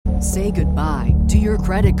Say goodbye to your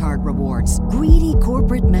credit card rewards. Greedy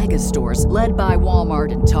corporate mega stores, led by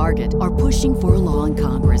Walmart and Target, are pushing for a law in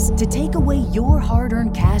Congress to take away your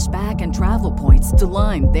hard-earned cash back and travel points to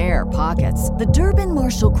line their pockets. The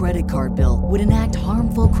Durbin-Marshall credit card bill would enact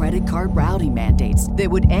harmful credit card routing mandates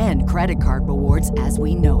that would end credit card rewards as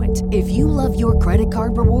we know it. If you love your credit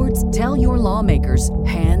card rewards, tell your lawmakers,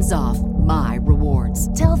 hands off my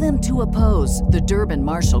rewards. Tell them to oppose the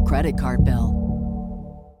Durbin-Marshall credit card bill.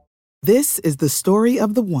 This is the story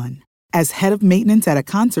of the one. As head of maintenance at a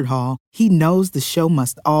concert hall, he knows the show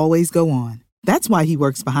must always go on. That's why he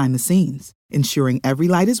works behind the scenes, ensuring every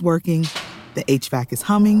light is working, the HVAC is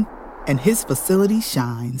humming, and his facility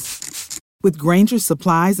shines. With Grainger's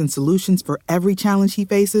supplies and solutions for every challenge he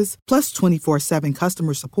faces, plus 24/7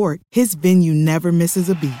 customer support, his venue never misses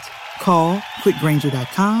a beat. Call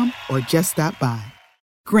quickgrainger.com or just stop by.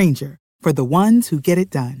 Grainger, for the ones who get it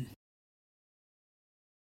done.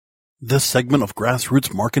 This segment of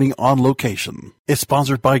Grassroots Marketing on Location is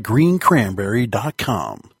sponsored by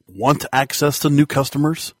GreenCranberry.com. Want access to new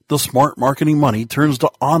customers? The smart marketing money turns to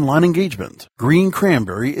online engagement. Green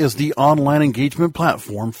Cranberry is the online engagement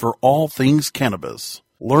platform for all things cannabis.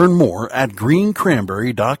 Learn more at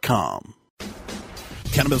GreenCranberry.com.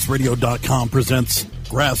 CannabisRadio.com presents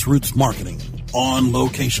Grassroots Marketing on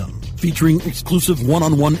Location, featuring exclusive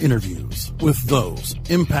one-on-one interviews with those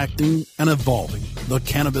impacting and evolving the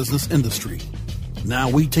cannabis industry. Now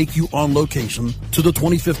we take you on location to the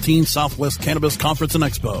 2015 Southwest Cannabis Conference and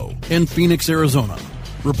Expo in Phoenix, Arizona.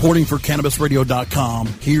 Reporting for CannabisRadio.com,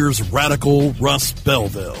 here's Radical Russ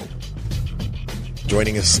Belville.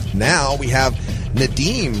 Joining us now, we have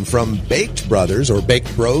Nadeem from Baked Brothers, or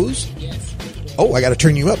Baked Bros. Yes. Oh, I got to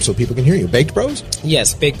turn you up so people can hear you. Baked Bros?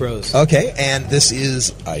 Yes, Baked Bros. Okay, and this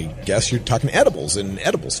is, I guess you're talking edibles and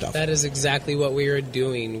edible stuff. That is exactly what we are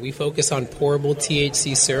doing. We focus on pourable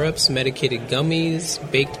THC syrups, medicated gummies,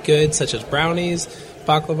 baked goods such as brownies,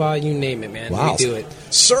 baklava, you name it, man. Wow. We do it.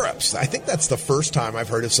 Syrups. I think that's the first time I've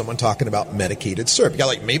heard of someone talking about medicated syrup. You got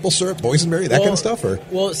like maple syrup, boysenberry, that kind of stuff? Or?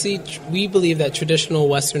 Well, see, we believe that traditional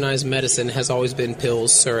westernized medicine has always been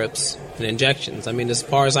pills, syrups, and injections. I mean, as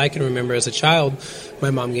far as I can remember as a child, my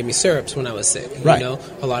mom gave me syrups when I was sick. Right. You know,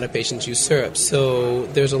 a lot of patients use syrups. So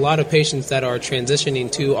there's a lot of patients that are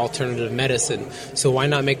transitioning to alternative medicine. So why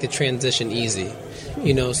not make the transition easy?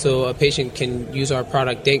 You know, so a patient can use our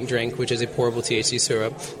product Dank Drink, which is a pourable THC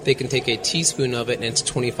syrup. They can take a teaspoon of it, and it's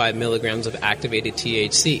 25 milligrams of activated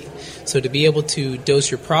THC. So to be able to dose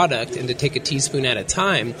your product and to take a teaspoon at a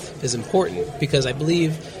time is important, because I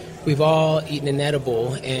believe we've all eaten an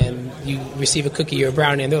edible, and you receive a cookie or a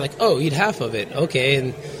brownie, and they're like, oh, eat half of it. Okay,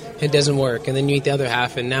 and it doesn't work. And then you eat the other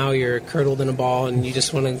half, and now you're curdled in a ball, and you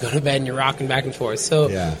just want to go to bed, and you're rocking back and forth. So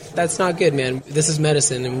That's not good, man. This is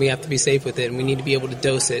medicine, and we have to be safe with it, and we need to be able to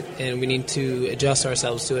dose it, and we need to adjust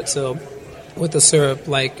ourselves to it. So with a syrup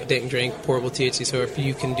like Dank Drink, pourable THC syrup,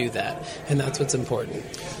 you can do that, and that's what's important.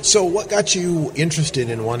 So what got you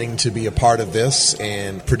interested in wanting to be a part of this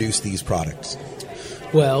and produce these products?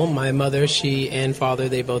 Well, my mother, she and father,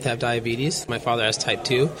 they both have diabetes. My father has type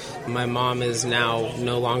 2. My mom is now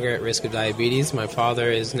no longer at risk of diabetes. My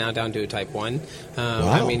father is now down to a type 1. Wow.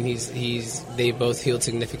 I mean, they both healed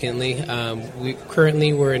significantly.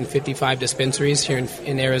 We're in 55 dispensaries here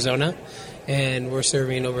in Arizona, and we're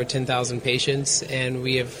serving over 10,000 patients, and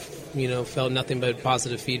we have, felt nothing but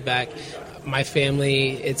positive feedback. My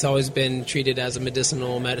family, it's always been treated as a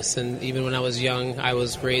medicinal medicine. Even when I was young, I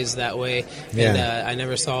was raised that way, and I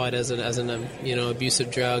never saw it as an abusive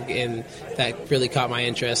drug, and that really caught my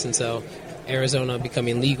interest. And so, Arizona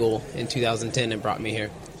becoming legal in 2010, it brought me here.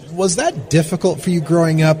 Was that difficult for you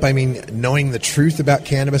growing up? I mean, knowing the truth about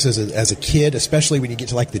cannabis as a kid, especially when you get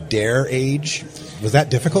to like the DARE age, was that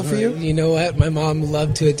difficult for you? You know what? My mom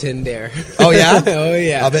loved to attend DARE. Oh, yeah? Oh,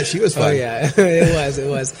 yeah. I'll bet she was fun. Oh, yeah. It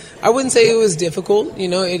was. I wouldn't say it was difficult.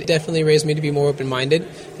 It definitely raised me to be more open-minded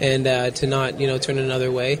and to not, turn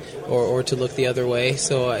another way or to look the other way.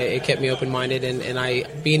 So it kept me open-minded, and I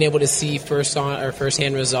being able to see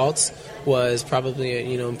first-hand results was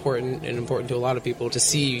probably important to a lot of people to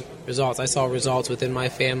see results. I saw results within my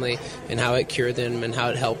family and how it cured them and how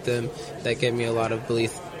it helped them. That gave me a lot of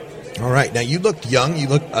belief. All right. Now, you looked young. You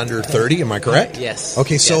looked under 30. Am I correct? Yes.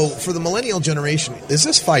 Okay, so yes. For the millennial generation, is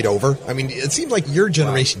this fight over? I mean, it seems like your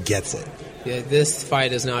generation gets it. Yeah, this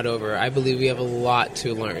fight is not over. I believe we have a lot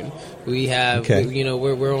to learn. We have,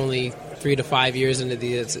 we're only 3 to 5 years into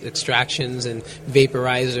these extractions and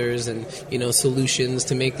vaporizers and, solutions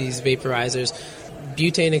to make these vaporizers.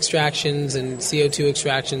 Butane extractions and CO2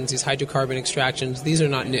 extractions, these hydrocarbon extractions, these are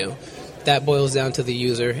not new. that boils down to the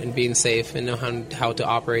user and being safe and know how to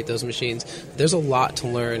operate those machines. There's a lot to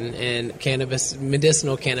learn, and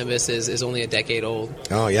medicinal cannabis is only a decade old.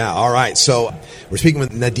 Oh, yeah. All right. So we're speaking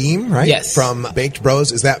with Nadim, right? Yes. From Baked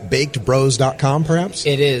Bros. Is that bakedbros.com, perhaps?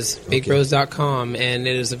 It is, bakedbros.com, and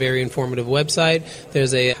it is a very informative website.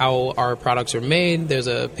 There's a how our products are made. There's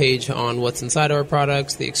a page on what's inside our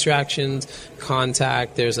products, the extractions,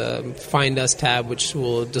 contact. There's a Find Us tab, which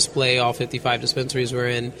will display all 55 dispensaries we're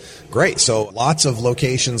in. Great. So lots of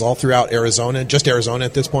locations all throughout Arizona. Just Arizona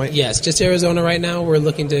at this point? Yes, just Arizona right now. We're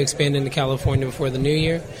looking to expand into California before the new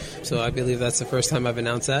year. So I believe that's the first time I've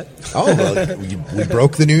announced that. Oh, well, we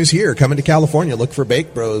broke the news here. Coming to California. Look for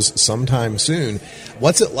Baked Bros sometime soon.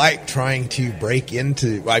 What's it like trying to break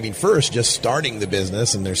into, first, just starting the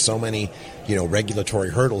business, and there's so many, regulatory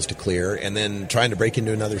hurdles to clear, and then trying to break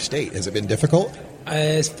into another state. Has it been difficult?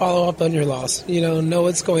 Follow up on your laws. Know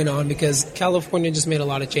what's going on, because California just made a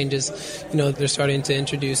lot of changes. They're starting to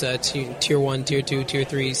introduce a tier 1, tier 2, tier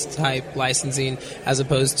 3 type licensing, as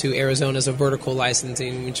opposed to Arizona's a vertical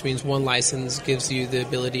licensing, which means one license gives you the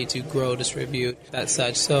ability to grow, distribute, that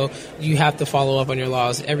such. So you have to follow up on your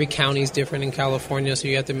laws. Every county is different in California, so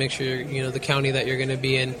you have to make sure the county that you're going to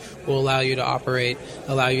be in will allow you to operate,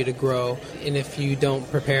 allow you to grow. And if you don't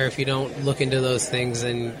prepare, if you don't look into those things,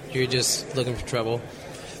 then you're just looking for trouble.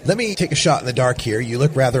 Let me take a shot in the dark here. You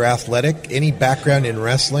look rather athletic. Any background in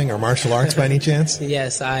wrestling or martial arts by any chance?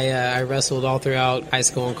 Yes, I wrestled all throughout high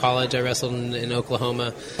school and college. I wrestled in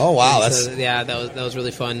Oklahoma. Oh wow, that was really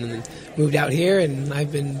fun. And moved out here, and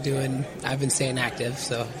I've been staying active.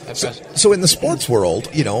 So in the sports world,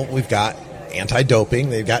 we've got anti-doping,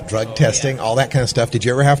 they've got drug testing, all that kind of stuff. Did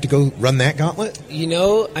you ever have to go run that gauntlet?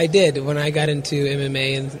 I did when I got into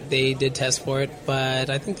MMA, and they did test for it, but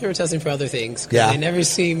I think they were testing for other things. Yeah. They never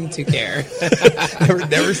seemed to care.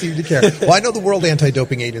 never seemed to care. Well, I know the World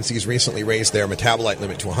Anti-Doping Agency has recently raised their metabolite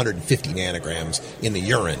limit to 150 nanograms in the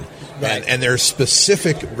urine. Right. And their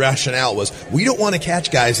specific rationale was, we don't want to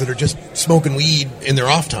catch guys that are just smoking weed in their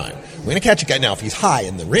off time. We're going to catch a guy now if he's high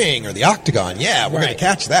in the ring or the octagon. Yeah, we're going to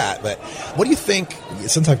catch that. But what do you think,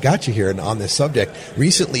 since I've got you here and on this subject,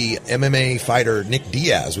 recently MMA fighter Nick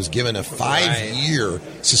Diaz was given a 5-year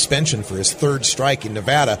suspension for his third strike in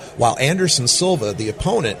Nevada, while Anderson Silva, the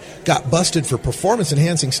opponent, got busted for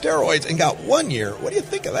performance-enhancing steroids and got 1 year. What do you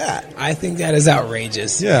think of that? I think that is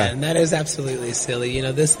outrageous. Yeah. Man. That is absolutely silly.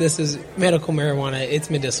 This is medical marijuana. It's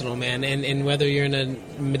medicinal, man. And whether you're in a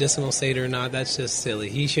medicinal state or not, that's just silly.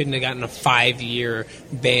 He shouldn't have gotten a 5-year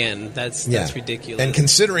ban. That's ridiculous. And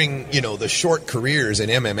considering, the short careers in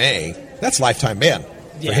MMA, that's lifetime ban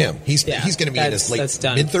for him. He's going to be in his late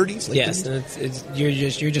mid-30s? Yes, and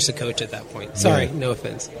you're just a coach at that point. Sorry, no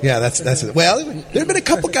offense. Yeah, that's it. Well, there have been a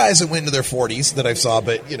couple guys that went into their 40s that I've saw,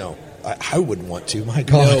 but, I wouldn't want to. My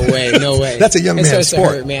God. No way. That's a young man's sport.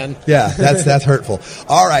 To hurt, man. Yeah, that's hurtful.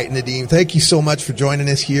 All right, Nadim, thank you so much for joining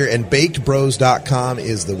us here. And bakedbros.com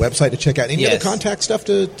is the website to check out. Any other contact stuff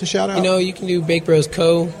to shout out? You can do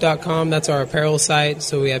bakedbrosco.com. That's our apparel site.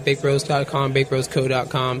 So we have bakedbros.com,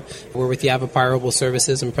 bakedbrosco.com. We're with Yavapai Herbal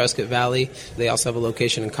Services in Prescott Valley. They also have a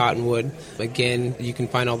location in Cottonwood. Again, you can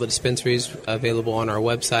find all the dispensaries available on our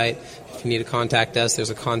website. If you need to contact us, there's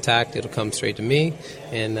a contact. It'll come straight to me.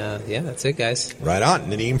 And, that's it, guys. Right on.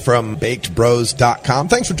 Nadim from bakedbros.com.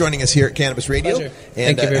 Thanks for joining us here at Cannabis Radio. Pleasure. And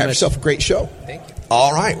Thank you very have much. yourself a great show. Thank you.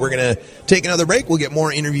 All right. We're going to take another break. We'll get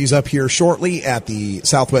more interviews up here shortly at the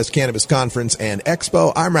Southwest Cannabis Conference and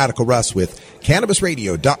Expo. I'm Radical Russ with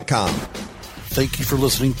CannabisRadio.com. Thank you for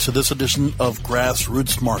listening to this edition of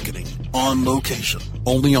Grassroots Marketing on location,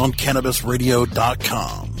 only on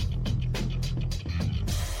CannabisRadio.com.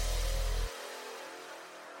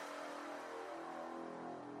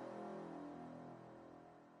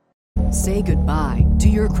 Say goodbye to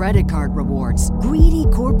your credit card rewards. Greedy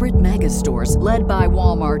corporate mega stores, led by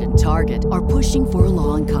Walmart and Target, are pushing for a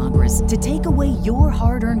law in Congress to take away your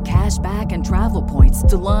hard-earned cash back and travel points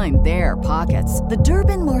to line their pockets. The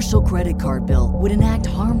Durbin-Marshall credit card bill would enact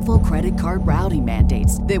harmful credit card routing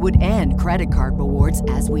mandates that would end credit card rewards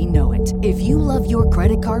as we know it. If you love your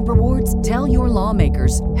credit card rewards, tell your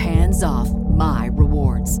lawmakers, hands off my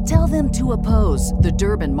rewards. Tell them to oppose the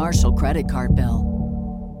Durbin-Marshall credit card bill.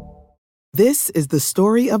 This is the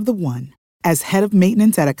story of the one. As head of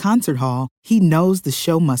maintenance at a concert hall, he knows the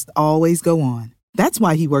show must always go on. That's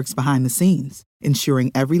why he works behind the scenes,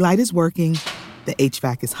 ensuring every light is working, the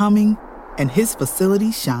HVAC is humming, and his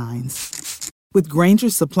facility shines. With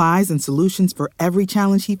Grainger's supplies and solutions for every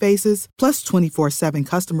challenge he faces, plus 24/7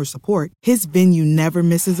 customer support, his venue never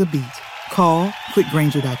misses a beat. Call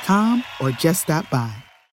quickgrainger.com or just stop by.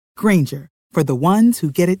 Grainger, for the ones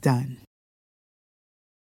who get it done.